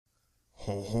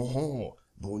Ho ho ho!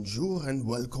 Bonjour and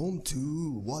welcome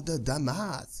to What the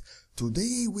Math.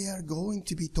 Today we are going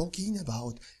to be talking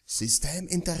about Système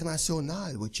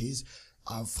International, which is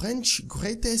a French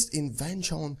greatest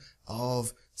invention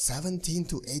of 17th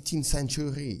to 18th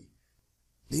century.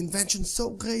 The invention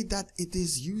so great that it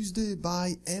is used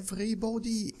by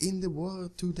everybody in the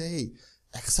world today,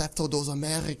 except for those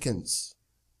Americans.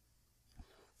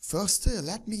 First,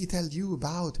 let me tell you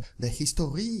about the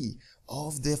history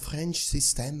of the French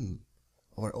system,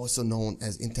 or also known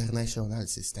as international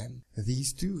system.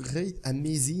 These two great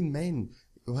amazing men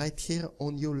right here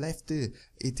on your left,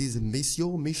 it is Monsieur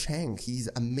Michin, he's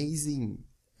amazing.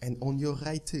 And on your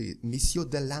right, Monsieur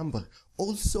Delambre,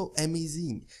 also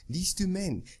amazing. These two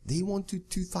men, they wanted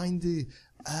to find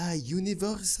a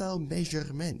universal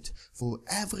measurement for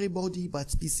everybody,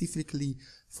 but specifically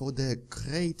for the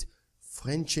great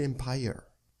French Empire.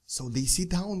 So they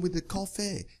sit down with the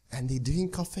coffee and they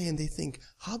drink coffee and they think,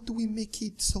 how do we make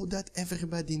it so that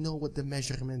everybody know what the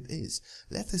measurement is?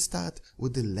 Let us start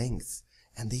with the length.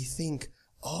 And they think,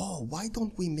 oh, why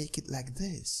don't we make it like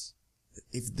this?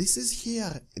 If this is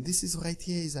here, this is right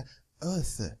here is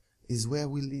Earth, is where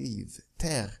we live,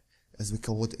 Terre, as we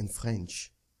call it in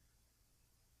French.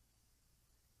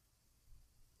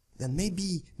 Then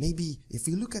maybe if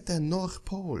you look at the North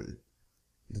Pole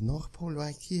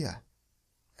right here,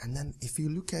 and then if you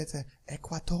look at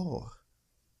Equator,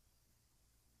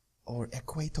 or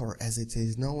Equator as it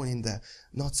is known in the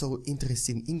not so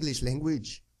interesting English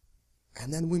language,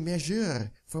 and then we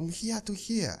measure from here to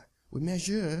here, we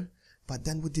measure, but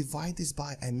then we divide this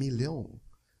by a million,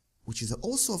 which is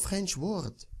also a French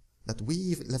word that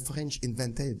we, the French,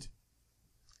 invented.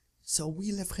 So we,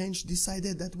 the French,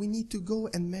 decided that we need to go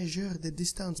and measure the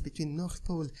distance between North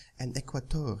Pole and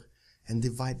Equator and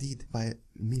divide it by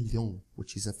million,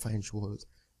 which is a French word.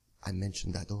 I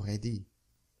mentioned that already.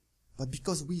 But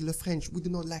because we, the French, we do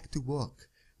not like to work,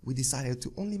 we decided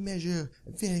to only measure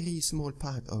a very small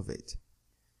part of it.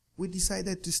 We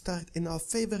decided to start in our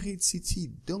favorite city,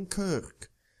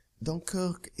 Dunkirk.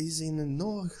 Dunkirk is in the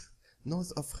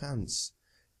north of France.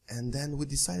 And then we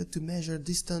decided to measure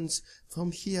distance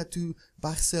from here to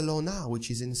Barcelona, which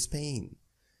is in Spain.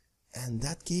 And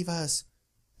that gives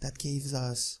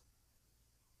us,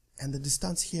 and the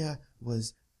distance here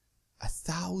was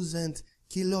 1,000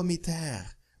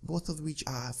 kilometers, both of which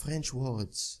are French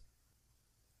words.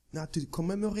 Now, to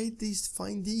commemorate this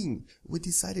finding, we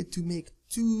decided to make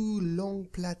 2 long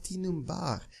platinum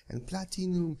bars, and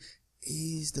platinum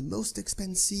is the most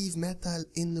expensive metal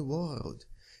in the world.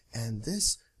 And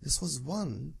this was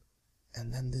one,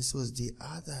 and then this was the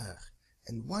other.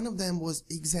 And one of them was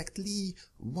exactly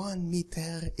 1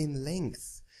 meter in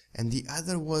length, and the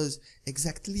other was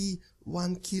exactly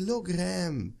 1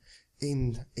 kilogram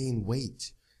in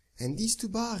weight. And these 2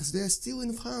 bars, they're still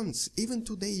in France. Even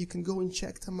today you can go and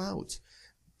check them out.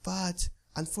 But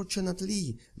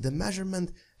unfortunately, the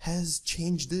measurement has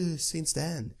changed since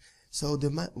then. So the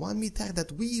 1 meter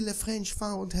that we, the French,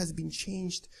 found has been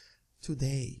changed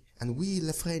today. And we,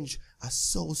 the French, are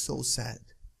so sad.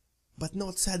 But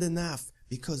not sad enough,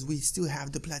 because we still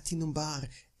have the platinum bar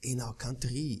in our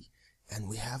country. And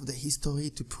we have the history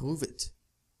to prove it.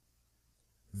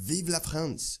 Vive la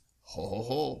France! Ho ho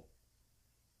ho!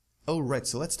 Alright,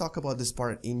 so let's talk about this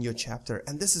part in your chapter,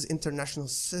 and this is international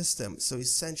system, so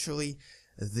essentially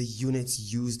the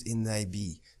units used in the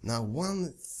IB. Now,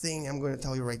 one thing I'm going to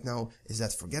tell you right now is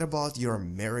that forget about your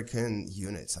American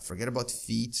units, forget about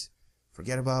feet,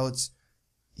 forget about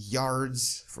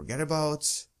yards, forget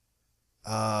about,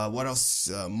 what else,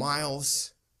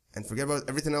 miles, and forget about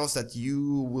everything else that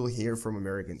you will hear from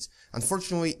Americans.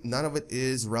 Unfortunately, none of it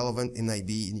is relevant in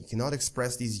IB, and you cannot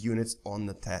express these units on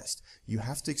the test. You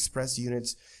have to express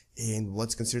units in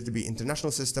what's considered to be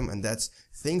international system, and that's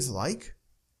things like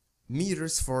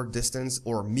meters for distance,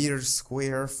 or meter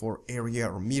square for area,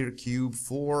 or meter cube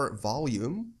for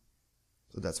volume.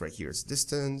 So that's right here is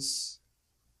distance,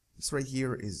 this right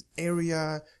here is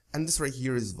area, and this right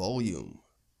here is volume.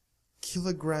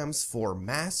 Kilograms for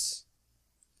mass,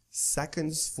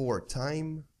 seconds for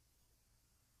time,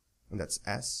 and that's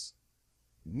S.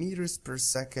 Meters per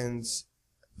second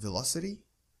velocity,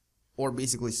 or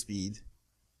basically speed.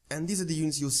 And these are the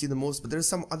units you'll see the most, but there's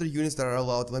some other units that are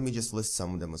allowed. Let me just list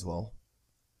some of them as well.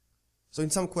 So in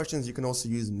some questions you can also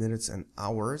use minutes and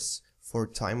hours for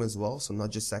time as well, so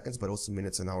not just seconds but also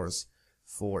minutes and hours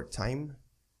for time.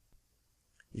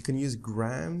 You can use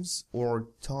grams or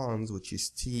tons, which is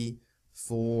T,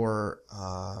 for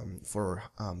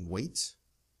weight,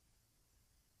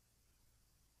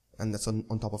 and that's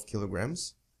on top of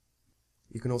kilograms.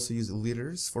 You can also use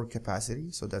liters for capacity,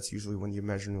 so that's usually when you're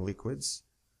measuring liquids.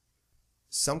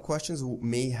 Some questions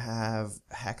may have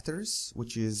hectares,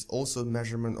 which is also a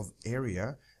measurement of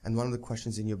area, and one of the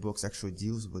questions in your books actually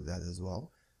deals with that as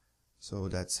well. So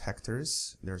that's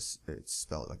hectares. It's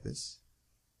spelled like this.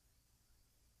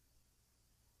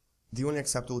 The only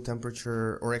acceptable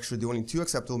temperature, or actually the only two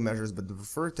acceptable measures, but the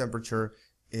preferred temperature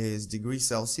is degrees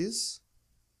Celsius,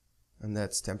 and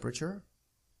that's temperature.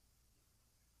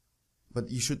 But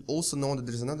you should also know that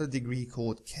there's another degree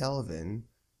called Kelvin,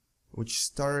 which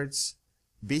starts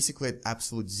basically at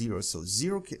absolute zero. So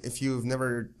zero, if you've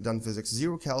never done physics,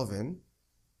 0 Kelvin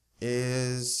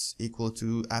is equal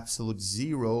to absolute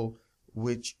zero,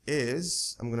 which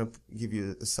is, I'm going to give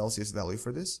you a Celsius value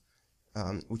for this,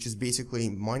 which is basically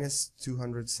minus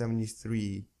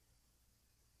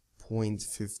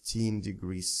 273.15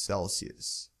 degrees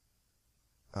Celsius.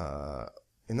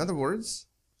 In other words,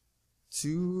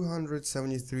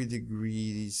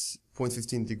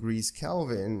 273.15 degrees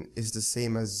Kelvin is the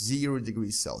same as 0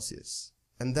 degrees Celsius.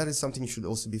 And that is something you should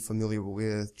also be familiar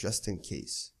with just in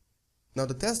case. Now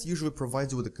the test usually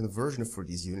provides you with a conversion for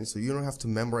these units, so you don't have to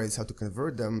memorize how to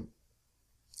convert them,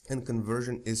 and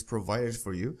conversion is provided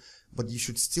for you, but you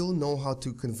should still know how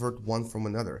to convert one from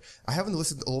another. I haven't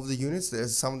listed all of the units.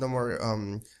 There's some of them are,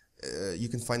 you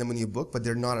can find them in your book, but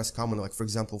they're not as common. Like for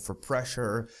example, for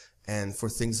pressure and for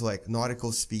things like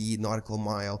nautical speed, nautical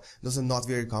mile, those are not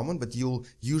very common, but you'll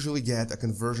usually get a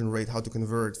conversion rate, how to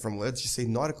convert from, let's just say,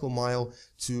 nautical mile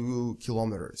to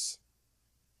kilometers.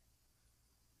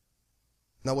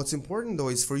 Now what's important though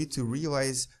is for you to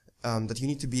realize that you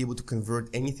need to be able to convert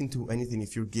anything to anything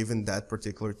if you're given that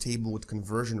particular table with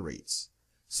conversion rates.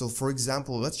 So for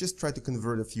example, let's just try to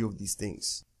convert a few of these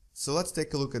things. So let's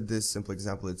take a look at this simple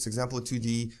example. It's example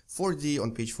 2D, 4D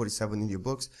on page 47 in your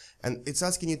books, and it's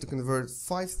asking you to convert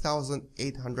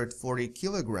 5,840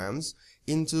 kilograms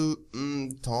into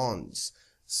tons.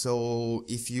 So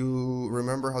if you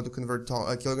remember how to convert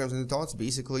kilograms into tons,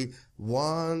 basically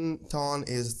 1 ton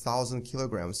is 1,000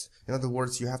 kilograms. In other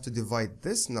words, you have to divide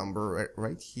this number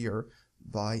right here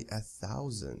by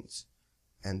 1,000.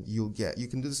 And you'll get, you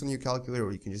can do this on your calculator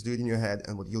or you can just do it in your head,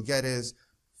 and what you'll get is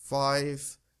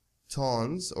 5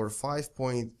 tons or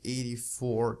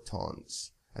 5.84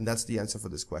 tons. And that's the answer for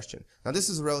this question. Now this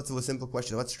is a relatively simple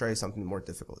question. Let's try something more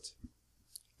difficult.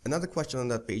 Another question on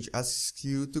that page asks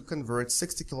you to convert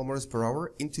 60 kilometers per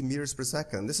hour into meters per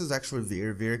second. This is actually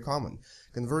very, very common.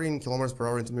 Converting kilometers per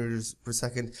hour into meters per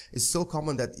second is so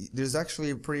common that there's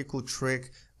actually a pretty cool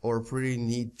trick or a pretty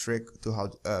neat trick to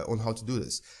on how to do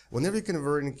this. Whenever you're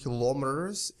converting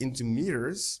kilometers into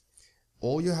meters,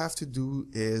 all you have to do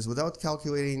is, without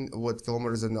calculating what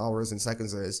kilometers and hours and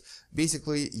seconds is,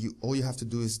 basically all you have to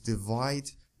do is divide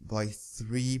by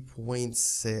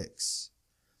 3.6.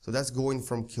 So that's going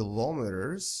from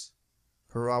kilometers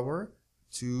per hour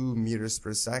to meters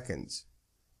per second.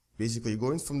 Basically, you're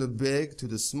going from the big to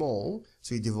the small,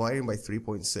 so you're dividing by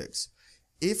 3.6.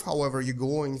 If, however, you're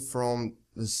going from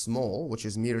the small, which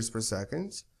is meters per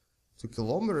second, to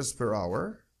kilometers per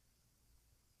hour,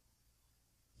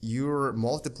 you're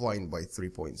multiplying by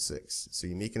 3.6. So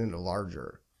you're making it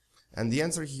larger. And the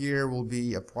answer here will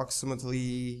be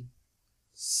approximately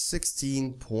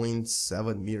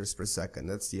 16.7 meters per second.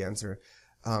 That's the answer.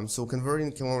 So converting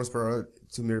kilometers per hour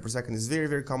to meters per second is very,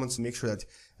 very common. So make sure that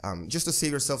just to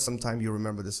save yourself some time, you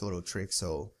remember this little trick.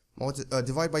 So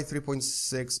divide by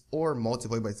 3.6 or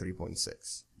multiply by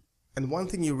 3.6. And one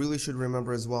thing you really should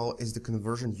remember as well is the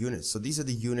conversion units. So these are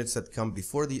the units that come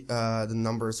before the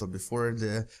numbers or before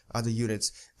the other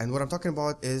units. And what I'm talking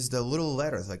about is the little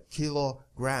letters like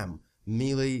kilogram,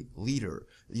 milliliter.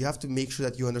 You have to make sure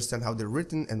that you understand how they're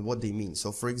written and what they mean.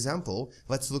 So for example,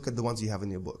 let's look at the ones you have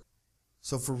in your book.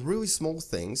 So for really small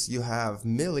things, you have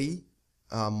milli,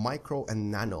 micro,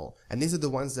 and nano. And these are the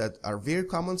ones that are very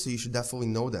common, so you should definitely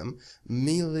know them.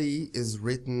 Milli is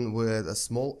written with a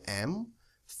small m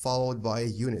followed by a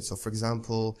unit. So for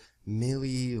example,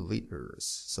 milliliters.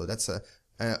 So that's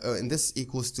and this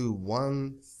equals to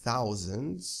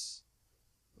 1,000th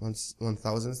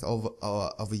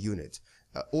of a unit.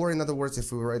 Or in other words,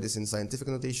 if we write this in scientific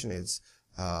notation, it's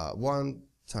 1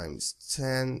 times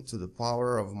 10 to the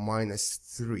power of minus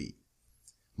 3.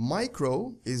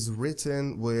 Micro is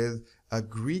written with a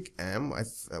Greek m,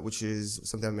 which is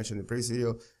something I mentioned in the previous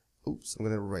video. Oops, I'm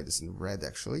going to write this in red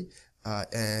actually.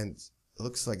 And it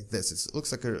looks like this. It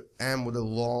looks like an m with a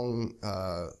long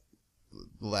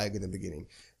leg in the beginning.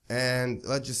 And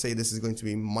let's just say this is going to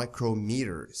be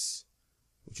micrometers,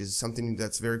 which is something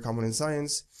that's very common in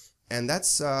science. And that's,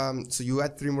 so you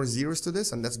add 3 more zeros to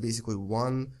this, and that's basically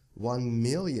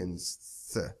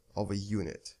 1/1,000,000th of a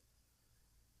unit.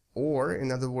 Or,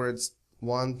 in other words,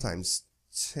 1 times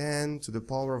 10 to the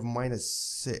power of minus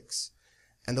 6.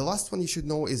 And the last one you should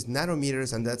know is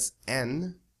nanometers, and that's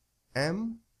N,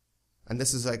 M. And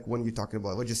this is like when you're talking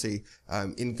about, let's just say,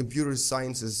 in computer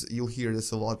sciences, you'll hear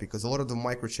this a lot because a lot of the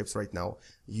microchips right now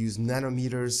use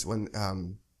nanometers when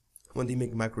they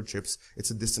make microchips.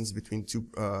 It's a distance between two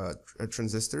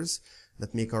transistors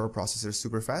that make our processors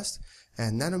super fast.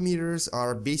 And nanometers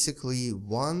are basically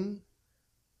 1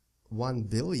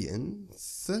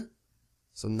 billionth,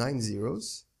 so 9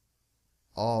 zeros,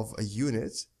 of a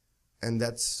unit. And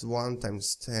that's 1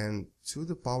 times 10 to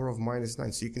the power of minus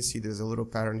 9. So you can see there's a little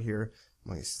pattern here.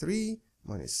 Minus 3,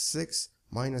 minus 6,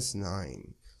 minus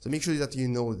 9. So make sure that you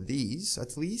know these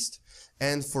at least.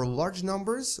 And for large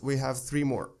numbers, we have 3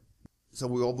 more. So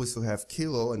we obviously have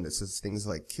kilo, and this is things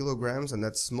like kilograms, and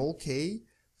that's small k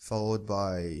followed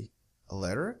by a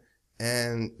letter.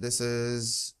 And this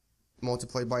is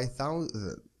multiplied by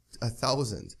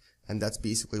 1,000. And that's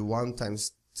basically 1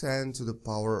 times 10 to the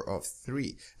power of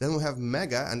 3. Then we have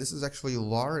mega, and this is actually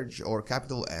large or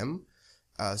capital M.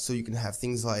 So you can have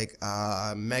things like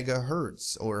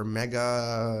megahertz or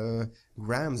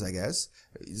megagrams, I guess.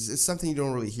 It's something you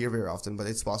don't really hear very often, but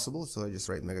it's possible. So I just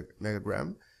write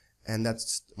megagram. And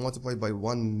that's multiplied by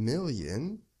 1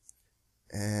 million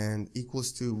and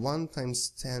equals to 1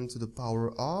 times 10 to the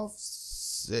power of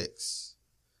 6.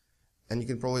 And you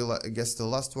can probably guess the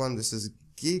last one. This is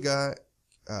giga,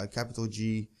 capital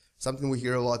G, something we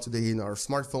hear a lot today in our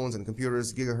smartphones and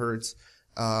computers, gigahertz.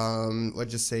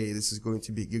 Let's just say this is going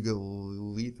to be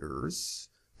gigaliters,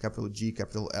 capital G,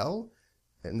 capital L.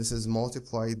 And this is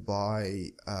multiplied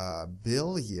by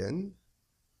billion,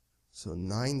 so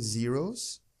 9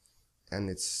 zeros. And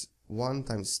it's 1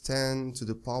 times 10 to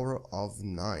the power of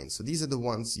 9. So these are the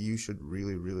ones you should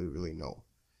really know.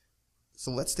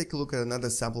 So let's take a look at another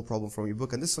sample problem from your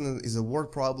book. And this one is a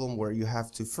word problem where you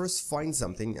have to first find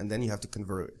something and then you have to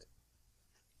convert it.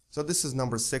 So this is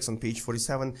number 6 on page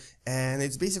 47, and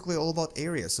it's basically all about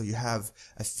area. So you have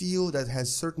a field that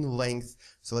has certain length.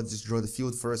 So let's just draw the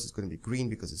field first. It's going to be green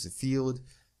because it's a field.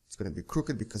 It's going to be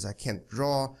crooked because I can't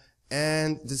draw.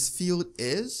 And this field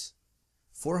is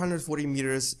 440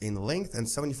 meters in length and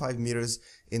 75 meters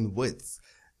in width.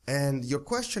 And your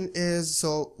question is,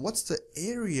 so what's the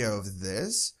area of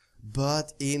this,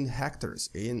 but in hectares,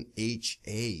 in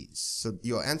HAs? So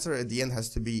your answer at the end has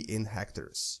to be in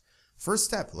hectares. First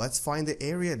step, let's find the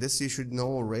area. This you should know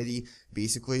already.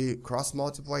 Basically, cross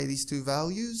multiply these two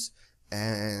values,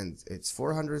 and it's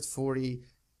 440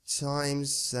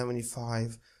 times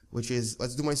 75, which is,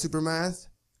 let's do my super math,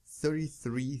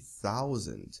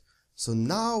 33,000. So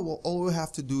now all we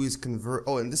have to do is convert.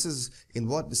 Oh, and this is in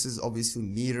what? This is obviously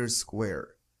meters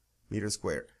square. Meters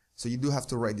square. So you do have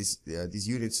to write these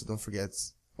units, so don't forget,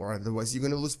 or otherwise you're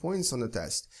going to lose points on the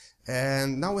test.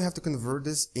 And now we have to convert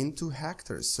this into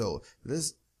hectares. So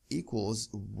this equals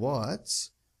what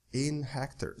in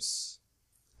hectares?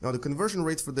 Now the conversion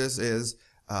rate for this is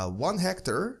 1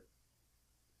 hectare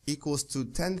equals to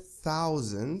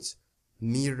 10,000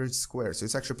 meters square. So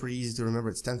it's actually pretty easy to remember.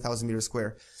 It's 10,000 meters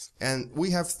square. And we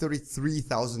have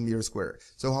 33,000 meters square.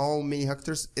 So how many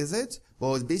hectares is it?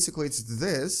 Well, basically it's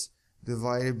this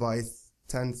divided by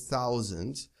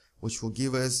 10,000, which will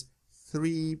give us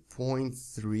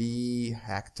 3.3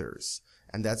 hectares.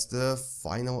 And that's the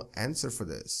final answer for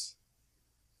this.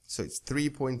 So it's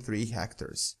 3.3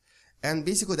 hectares. And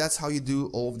basically that's how you do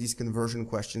all of these conversion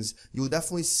questions. You'll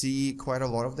definitely see quite a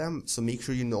lot of them, so make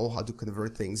sure you know how to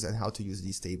convert things and how to use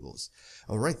these tables.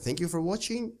 Alright, thank you for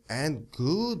watching and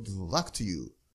good luck to you.